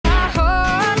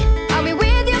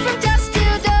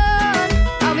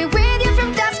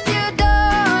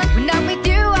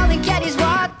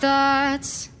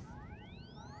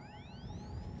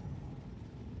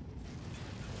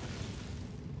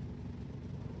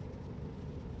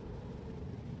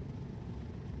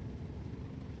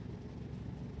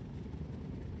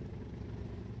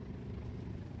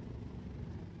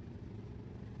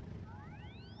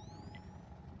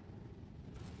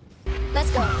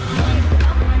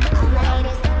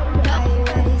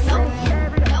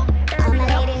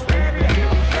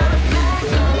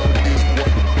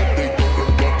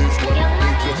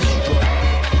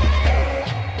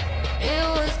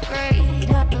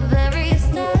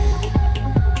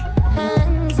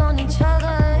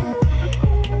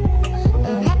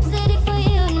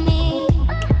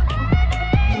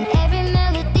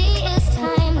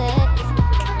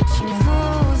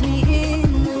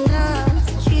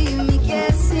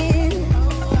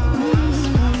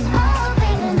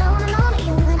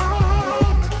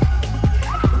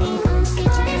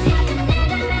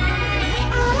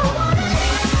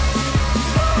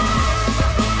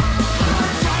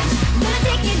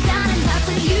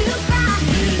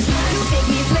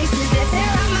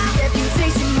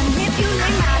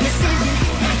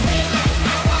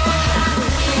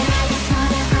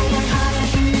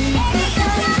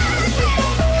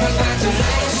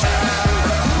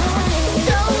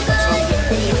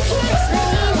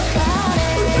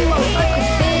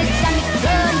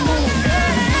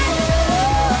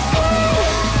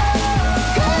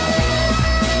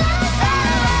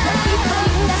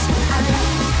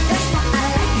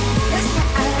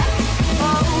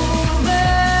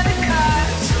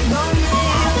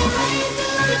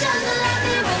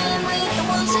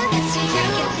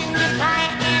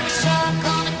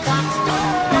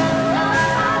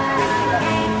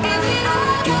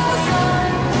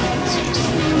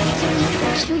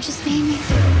You just made me.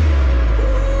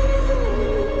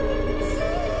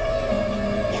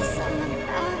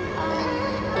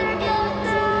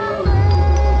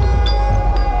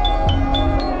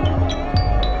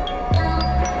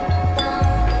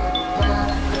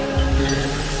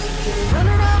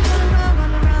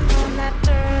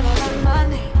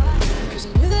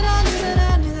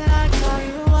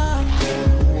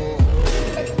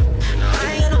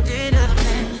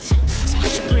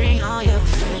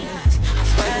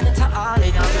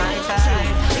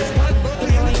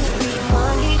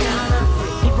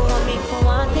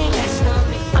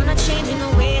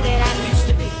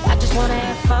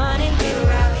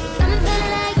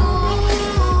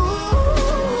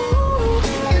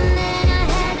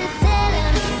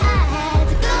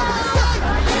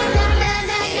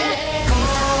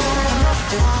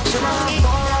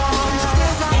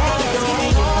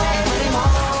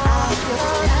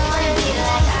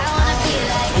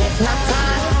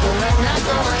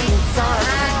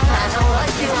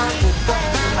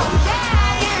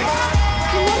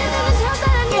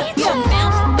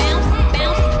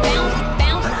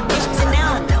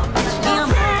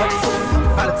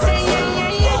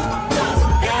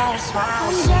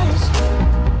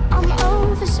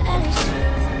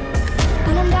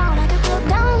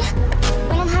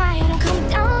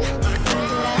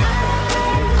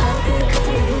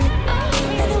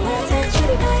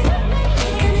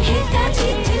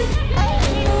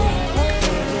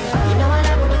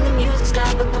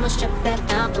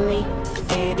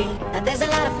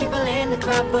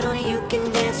 But only you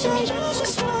can dance to me.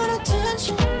 Just want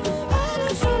attention. I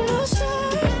knew from the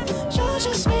start. You're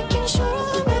just making sure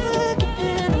I'm never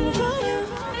getting over you.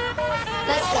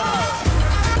 Let's go.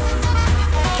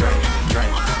 Drink,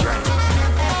 drink, drink.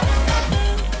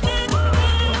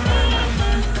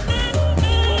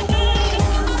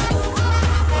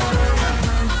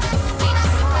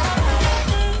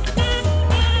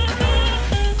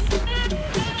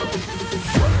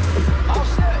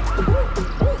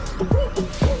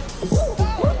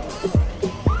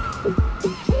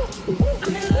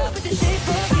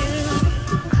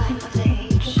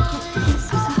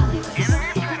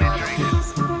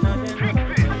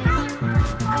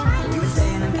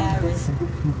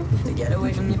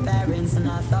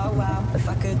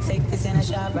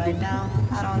 Right now,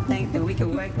 I don't think that we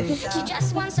can work this out. She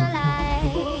just wants a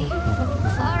life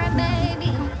for a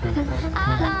baby.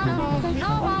 All alone,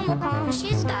 no one will come.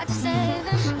 She's got to save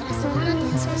him.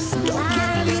 Don't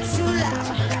get me too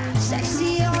loud.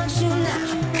 Sexy, I want you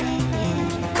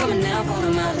now. Coming now,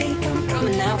 follow my lead.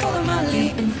 Coming now, follow my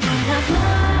lead.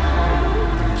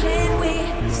 Can we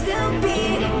still be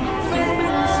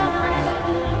friends?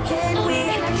 Can we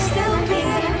still be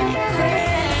friends?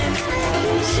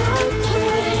 So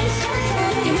please,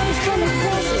 you know it's gonna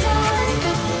close on.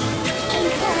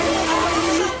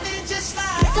 Something just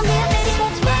like Don't be a baby,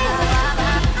 let's go.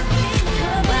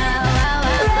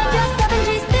 Just stop and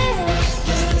chase this.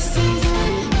 it's the season.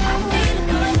 I feel a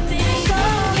good thing. So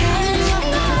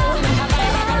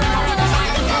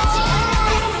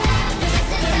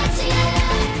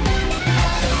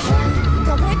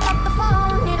don't pick up the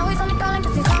phone. You know he's only calling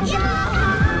 'cause he's on your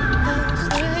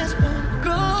It's been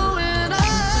growing up.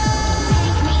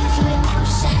 Take me to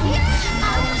emotion.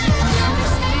 I want you to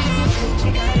understand. You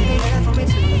gotta be there for me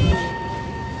too.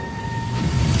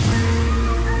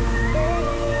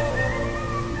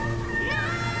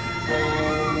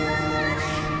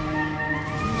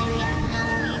 Maybe I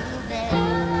know you better.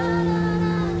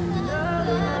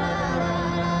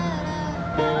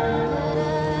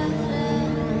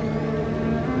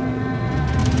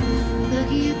 Look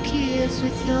at you kids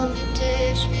with your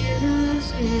vintage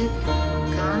music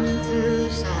coming through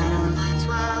satellites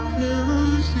while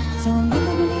cruising. So I'm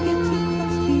never gonna get too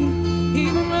close to you,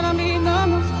 even when I mean I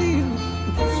must feel.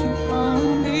 Because you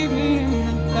won't leave me in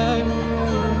the dark.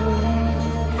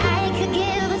 I could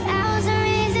give 1,000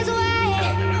 reasons why,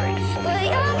 but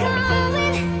you're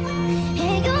going,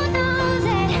 and you know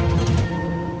that.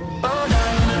 Oh no,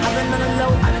 I've been on the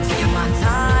low, I've been taking my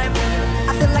time.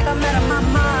 I feel like I'm out of my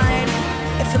mind.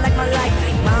 It feel like my life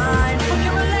ain't mine. Who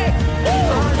can relate? Oh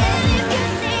no. And if you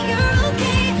say you're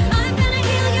okay, I'm gonna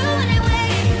heal you anyway.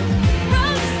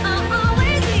 Promise I'll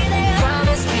always be there.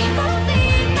 Promise me. Won't be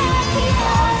back here.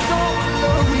 I'm so in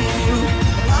love with you.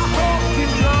 I hope you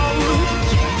know.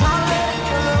 Can't let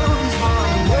go lose my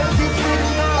world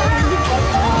between us.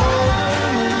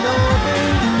 You know that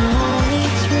you only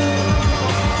true.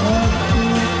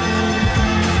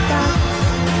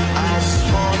 I just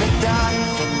wanna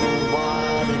dive in the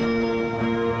water,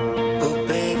 but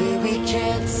baby we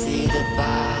can't see the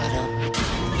bottom.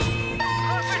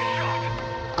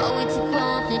 Oh, it's a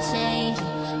cold to change.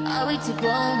 are we too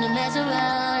grown to mess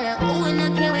around? Yeah, ooh, and I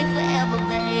can't wait forever,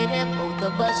 baby. Both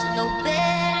of us should know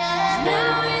better.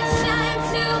 Now it's